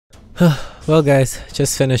Well guys,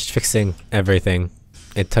 just finished fixing everything.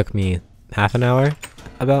 It took me half an hour,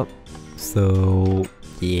 about. So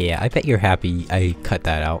yeah, I bet you're happy I cut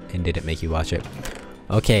that out and didn't make you watch it.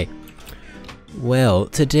 Okay, well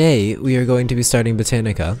today we are going to be starting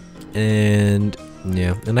Botanica, and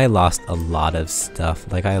yeah, and I lost a lot of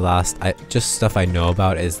stuff. Like just stuff I know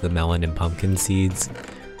about is the melon and pumpkin seeds.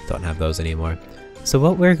 Don't have those anymore. So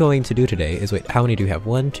what we're going to do today is, wait, how many do we have?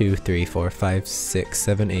 1, 2, 3, 4, 5, 6,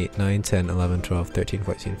 7, 8, 9, 10, 11, 12, 13,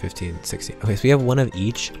 14, 15, 16. Okay, so we have one of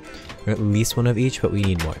each, or at least one of each, but we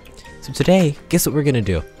need more. So today, guess what we're gonna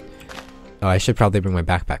do? Oh, I should probably bring my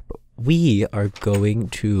backpack, but we are going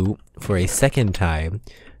to, for a second time,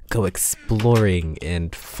 go exploring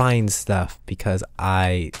and find stuff because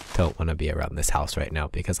I don't want to be around this house right now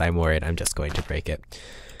because I'm worried I'm just going to break it.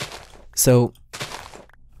 So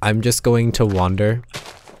I'm just going to wander,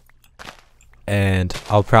 and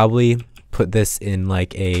I'll probably put this in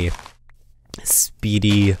like a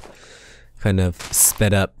speedy kind of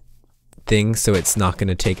sped up thing so it's not going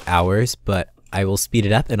to take hours, but I will speed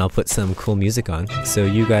it up and I'll put some cool music on. So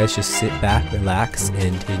you guys just sit back, relax,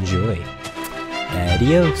 and enjoy.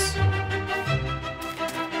 Adios!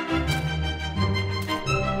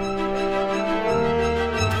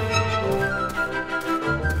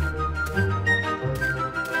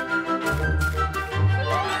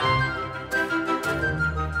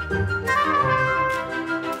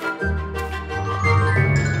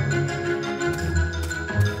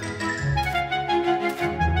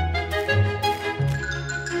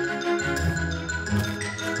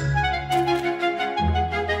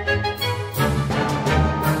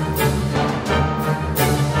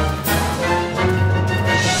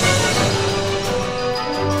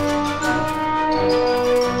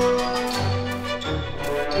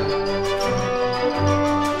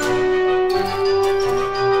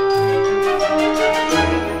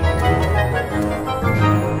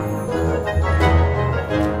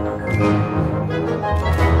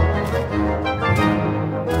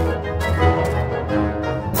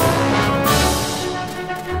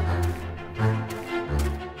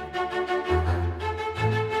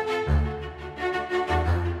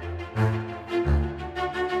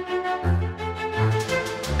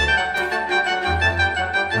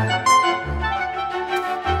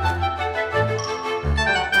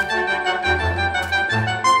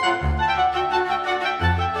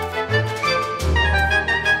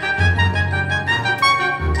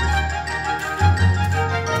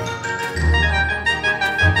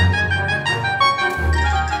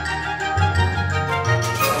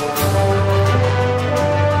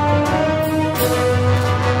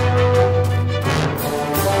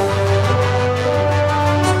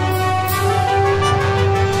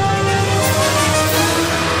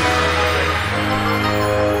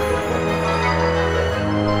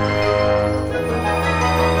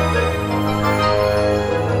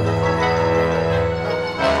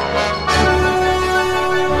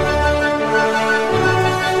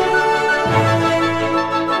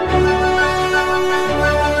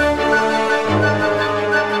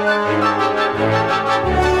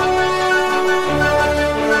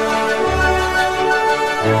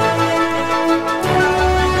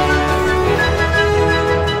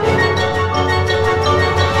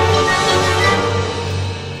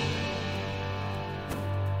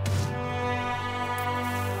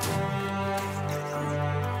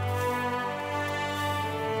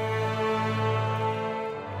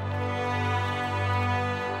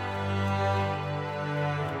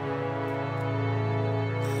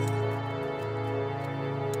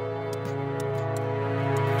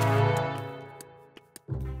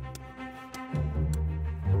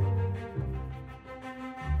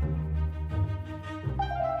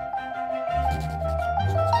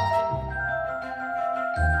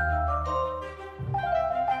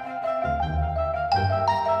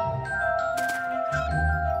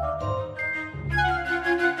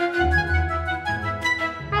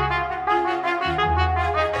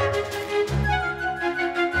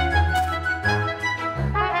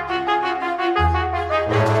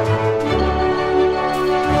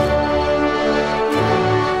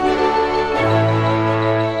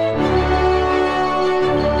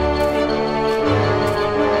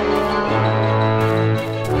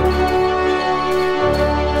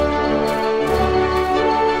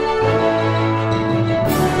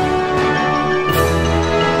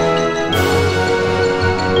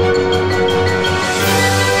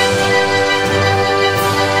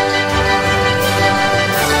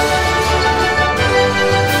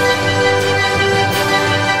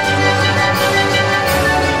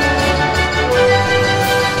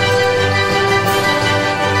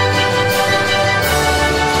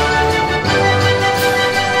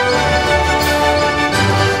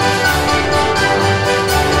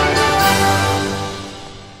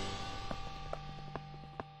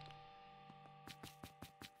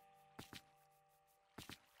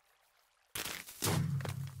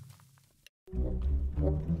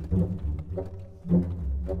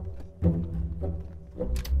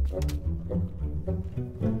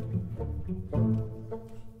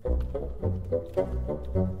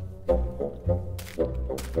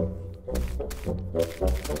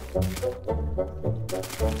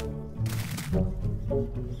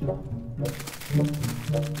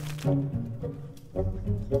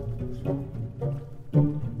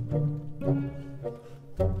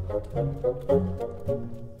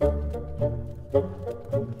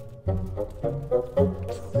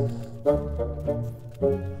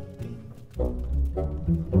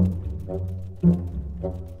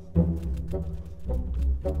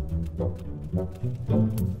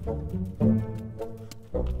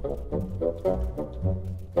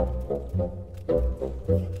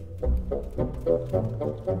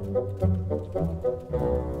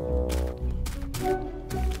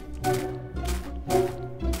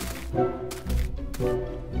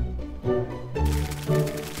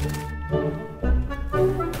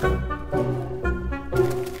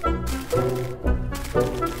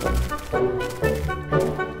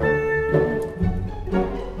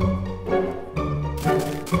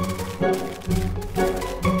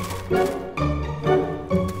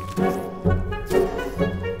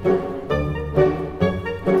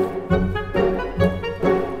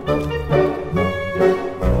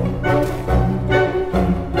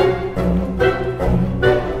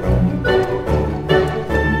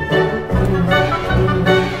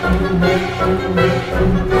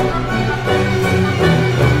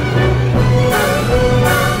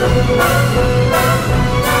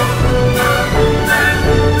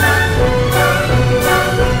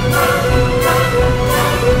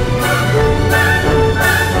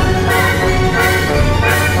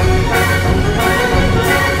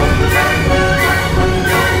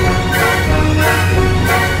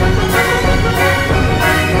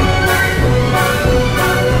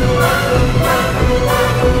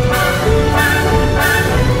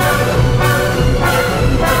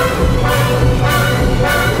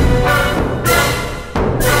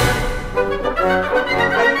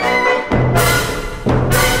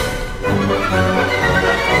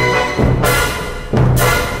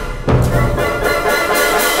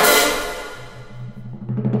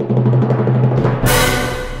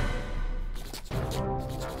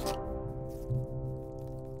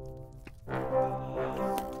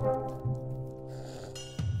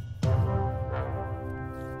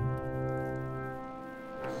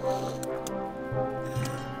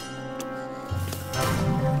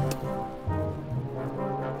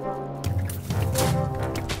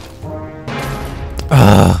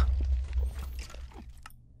 Ugh.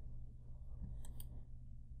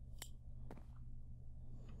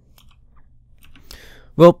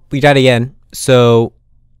 Well, we died again, so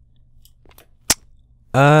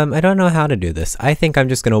I don't know how to do this. I think I'm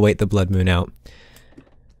just gonna wait the blood moon out.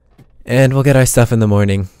 And we'll get our stuff in the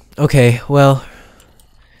morning. Okay, well,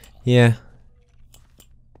 yeah.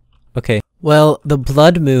 Okay. Well, the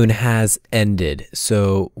blood moon has ended,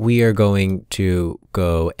 so we are going to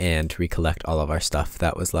go and recollect all of our stuff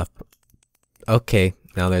that was left. Okay,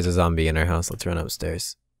 now there's a zombie in our house. Let's run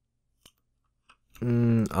upstairs.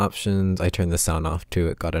 Options. I turned the sound off too.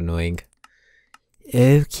 It got annoying.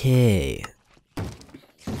 Okay.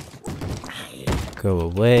 Go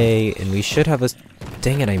away, and we should have a...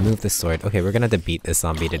 Dang it, I moved the sword. Okay, we're gonna have to beat this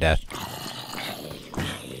zombie to death.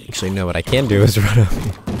 Actually, no, what I can do is run up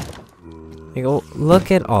here. Like, oh,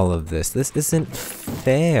 look at all of this. This isn't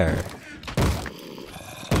fair.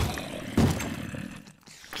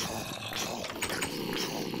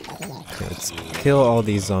 Okay, let's kill all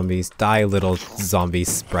these zombies. Die, little zombie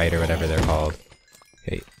sprite or whatever they're called.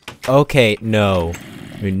 Okay. Okay, no.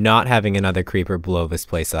 We're not having another creeper blow this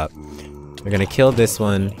place up. We're gonna kill this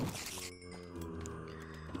one.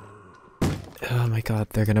 Oh my god,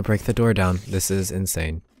 they're gonna break the door down. This is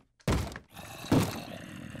insane.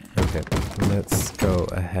 Okay, let's go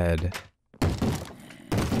ahead.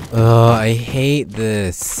 Oh, I hate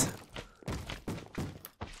this.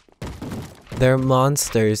 There are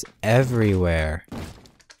monsters everywhere.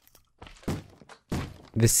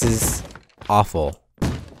 This is awful.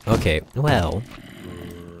 Okay, well.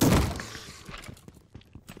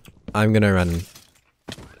 I'm gonna run.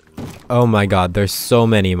 Oh my god, there's so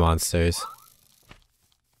many monsters.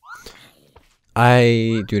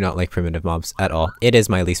 I do not like primitive mobs at all. It is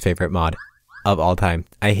my least favorite mod of all time.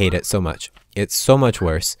 I hate it so much. It's so much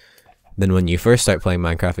worse than when you first start playing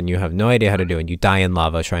Minecraft and you have no idea how to do it and you die in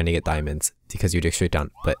lava trying to get diamonds because you dig straight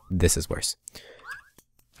down. But this is worse.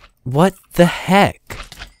 What the heck?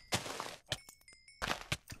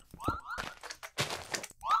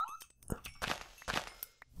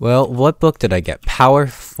 Well, what book did I get? Power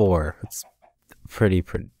 4. It's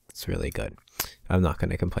it's really good. I'm not going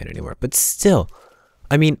to complain anymore. But still,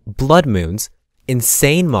 I mean, blood moons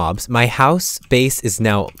insane mobs. My house base is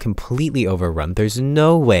now completely overrun. There's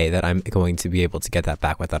no way that I'm going to be able to get that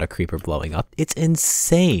back without a creeper blowing up. It's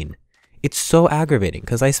insane. It's so aggravating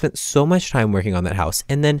because I spent so much time working on that house,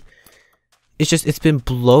 and then it's been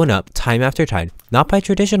blown up time after time. Not by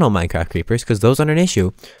traditional Minecraft creepers, because those aren't an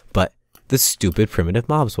issue, but the stupid primitive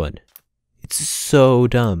mobs one. It's so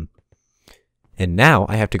dumb. And now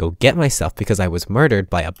I have to go get myself because I was murdered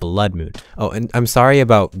by a blood moon. Oh, and I'm sorry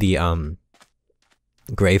about the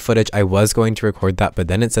grave footage. I was going to record that, but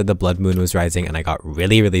then it said the blood moon was rising and I got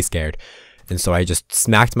really, really scared. And so I just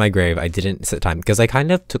smacked my grave. I didn't set time because I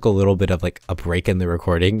kind of took a little bit of like a break in the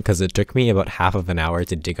recording because it took me about half of an hour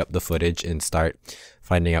to dig up the footage and start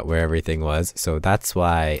finding out where everything was. So that's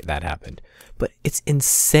why that happened. But it's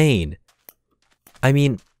insane. I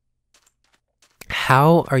mean,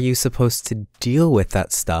 how are you supposed to deal with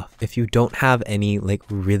that stuff if you don't have any like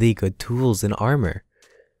really good tools and armor?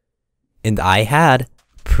 And I had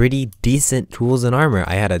pretty decent tools and armor.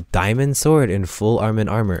 I had a diamond sword and full iron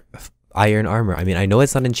armor. I mean, I know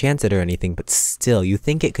it's not enchanted or anything, but still, you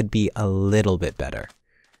think it could be a little bit better.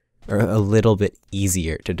 Or a little bit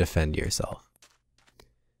easier to defend yourself.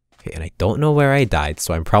 Okay, and I don't know where I died,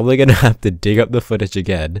 so I'm probably gonna have to dig up the footage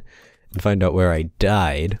again and find out where I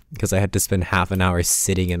died, because I had to spend half an hour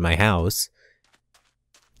sitting in my house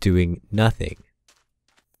doing nothing.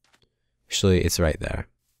 Actually, it's right there.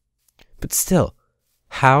 But still,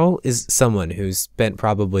 how is someone who's spent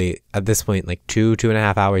probably, at this point, like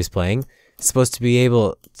 2.5 hours playing, supposed to be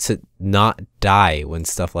able to not die when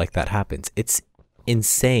stuff like that happens? It's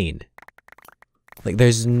insane. Like,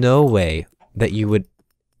 there's no way that you would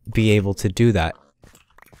be able to do that.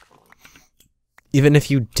 Even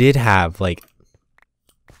if you did have, like,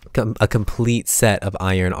 a complete set of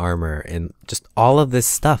iron armor and just all of this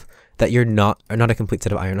stuff. That you're not, or not a complete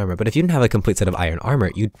set of iron armor, but if you didn't have a complete set of iron armor,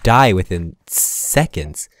 you'd die within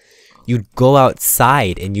seconds. You'd go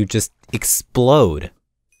outside and you just explode.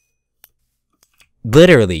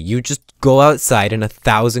 Literally, you just go outside and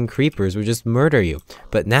 1,000 creepers would just murder you.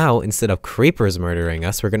 But now, instead of creepers murdering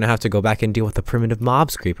us, we're gonna have to go back and deal with the primitive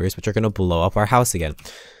mobs creepers, which are gonna blow up our house again.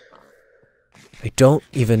 I don't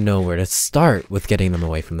even know where to start with getting them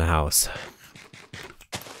away from the house.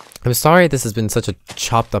 I'm sorry this has been such a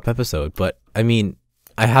chopped up episode, but I mean,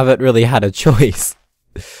 I haven't really had a choice.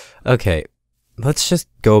 Okay, let's just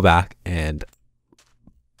go back and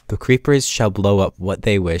the creepers shall blow up what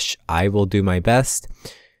they wish. I will do my best.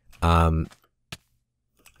 I'm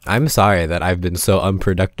sorry that I've been so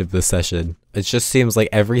unproductive this session. It just seems like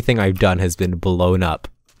everything I've done has been blown up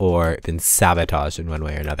or been sabotaged in one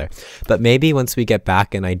way or another. But maybe once we get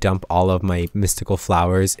back and I dump all of my mystical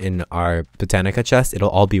flowers in our Botanica chest, it'll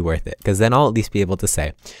all be worth it. Because then I'll at least be able to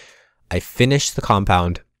say, I finished the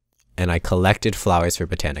compound and I collected flowers for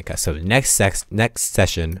Botanica. So next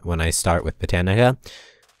session, when I start with Botanica,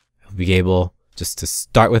 I'll be able just to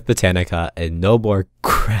start with Botanica and no more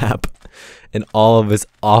crap and all of this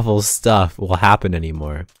awful stuff will happen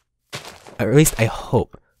anymore. Or at least I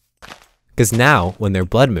hope. Because now, when they're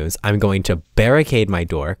blood moons, I'm going to barricade my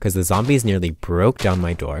door, because the zombies nearly broke down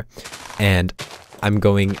my door, and I'm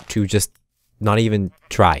going to just not even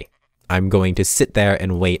try. I'm going to sit there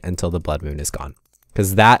and wait until the blood moon is gone.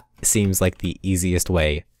 Because that seems like the easiest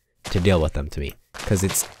way to deal with them to me. Because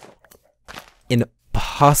it's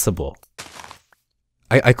impossible.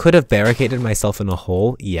 I could have barricaded myself in a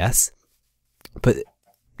hole, yes, but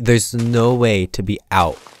there's no way to be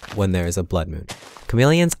out when there is a blood moon.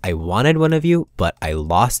 Chameleons, I wanted one of you, but I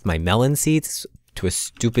lost my melon seeds to a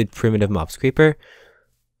stupid primitive mobs creeper.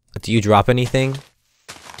 Do you drop anything?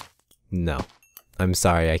 No. I'm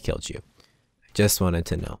sorry I killed you. I just wanted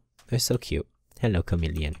to know. They're so cute. Hello,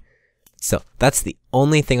 chameleon. So, that's the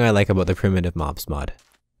only thing I like about the primitive mobs mod.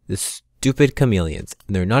 The stupid chameleons.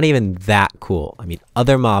 And they're not even that cool. I mean,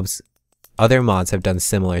 other mods have done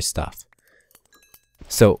similar stuff.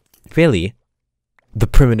 So, really, the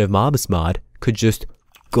primitive mobs mod could just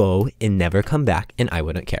go and never come back and I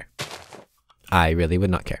wouldn't care. I really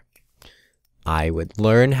would not care. I would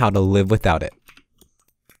learn how to live without it.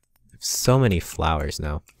 I have so many flowers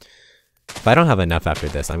now. If I don't have enough after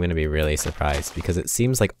this, I'm going to be really surprised because it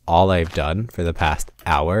seems like all I've done for the past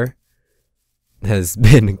hour has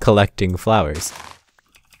been collecting flowers.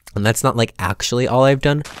 And that's not like actually all I've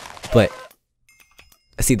done, but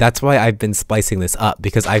see, that's why I've been splicing this up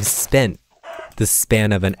because I've spent the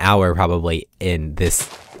span of an hour probably in this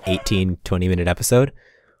 18-20 minute episode.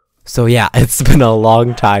 So yeah, it's been a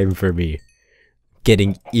long time for me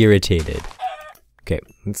getting irritated. Okay,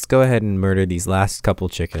 let's go ahead and murder these last couple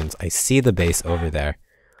chickens. I see the base over there.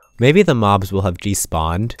 Maybe the mobs will have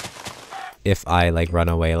despawned if I like run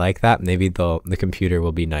away like that, maybe the computer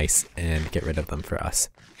will be nice and get rid of them for us.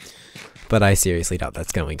 But I seriously doubt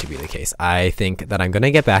that's going to be the case. I think that I'm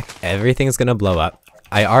gonna get back, everything's gonna blow up.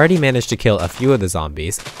 I already managed to kill a few of the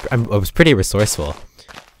zombies. I was pretty resourceful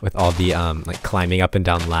with all the like climbing up and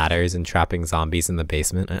down ladders and trapping zombies in the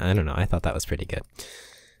basement. I don't know, I thought that was pretty good.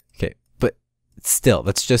 Okay, but still,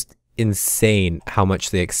 that's just insane how much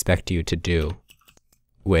they expect you to do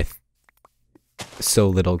with so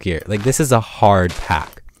little gear. Like, this is a hard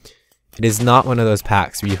pack. It is not one of those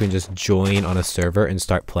packs where you can just join on a server and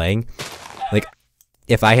start playing. Like,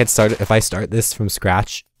 if I start this from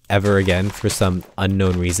scratch ever again for some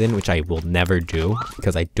unknown reason, which I will never do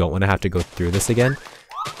because I don't want to have to go through this again,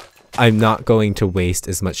 I'm not going to waste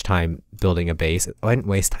as much time building a base. I didn't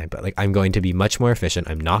waste time, but like, I'm going to be much more efficient.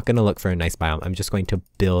 I'm not going to look for a nice biome. I'm just going to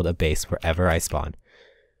build a base wherever I spawn.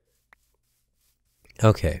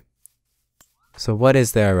 Okay. So what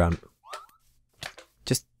is there around?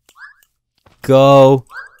 Just go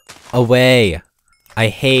away. I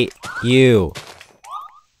hate you.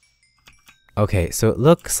 Okay, so it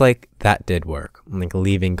looks like that did work. Like,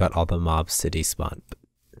 leaving got all the mobs to despawn.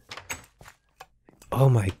 Oh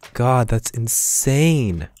my god, that's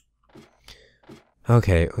insane.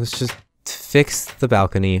 Okay, let's just fix the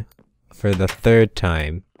balcony for the 3rd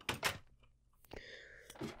time.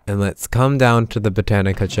 And let's come down to the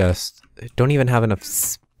Botanica chest. I don't even have enough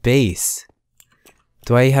space.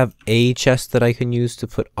 Do I have a chest that I can use to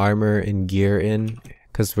put armor and gear in?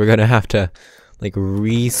 Because we're gonna have to like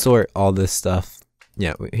resort all this stuff.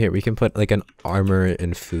 Yeah, here we can put like an armor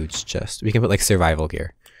and foods chest. We can put like survival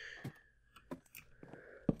gear.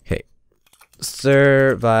 Okay.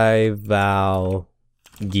 Survival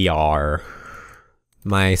gear.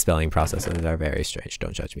 My spelling processes are very strange,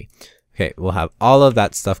 don't judge me. Okay, we'll have all of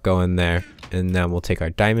that stuff go in there, and then we'll take our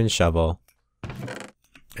diamond shovel,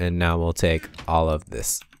 and now we'll take all of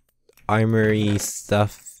this armory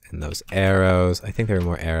stuff and those arrows. I think there are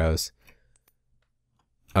more arrows.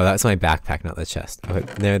 Oh, that's my backpack, not the chest. Okay,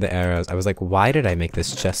 there are the arrows. I was like, why did I make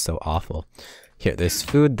this chest so awful? Here, there's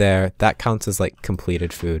food there. That counts as like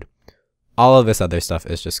completed food. All of this other stuff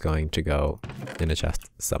is just going to go in a chest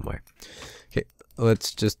somewhere. Okay,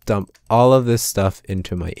 let's just dump all of this stuff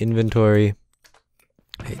into my inventory.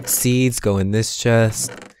 Okay, seeds go in this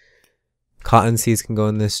chest. Cotton seeds can go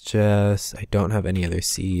in this chest. I don't have any other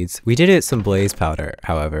seeds. We did get some blaze powder,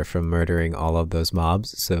 however, from murdering all of those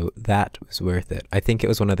mobs, so that was worth it. I think it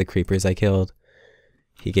was one of the creepers I killed.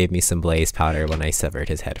 He gave me some blaze powder when I severed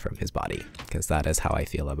his head from his body, because that is how I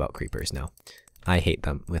feel about creepers now. I hate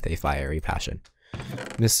them with a fiery passion.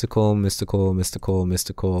 Mystical, mystical, mystical,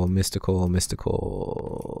 mystical, mystical,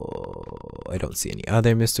 mystical. I don't see any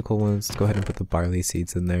other mystical ones. Let's go ahead and put the barley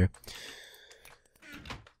seeds in there.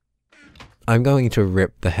 I'm going to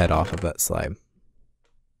rip the head off of that slime.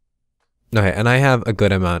 Okay, and I have a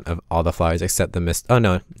good amount of all the flowers except the mist. Oh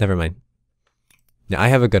no, never mind. Yeah, I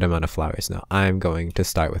have a good amount of flowers now. I'm going to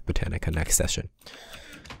start with Botanica next session.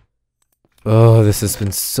 Oh, this has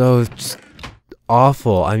been so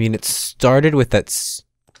awful. I mean, it started with that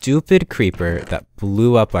stupid creeper that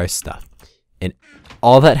blew up our stuff. And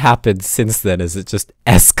all that happened since then is it just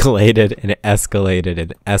escalated and it escalated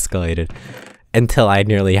and escalated. Until I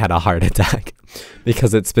nearly had a heart attack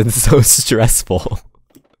because it's been so stressful.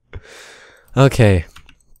 Okay,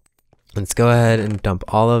 let's go ahead and dump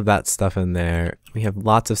all of that stuff in there. We have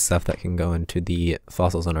lots of stuff that can go into the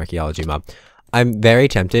fossils and archaeology mob. I'm very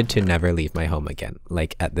tempted to never leave my home again.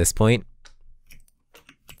 Like, at this point,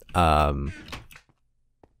 I'm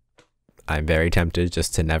very tempted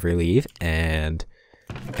just to never leave and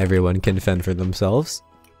everyone can fend for themselves.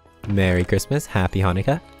 Merry Christmas, Happy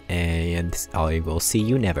Hanukkah, and I will see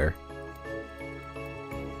you never.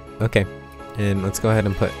 Okay, and let's go ahead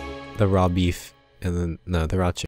and put the raw beef and then, no, the raw chicken.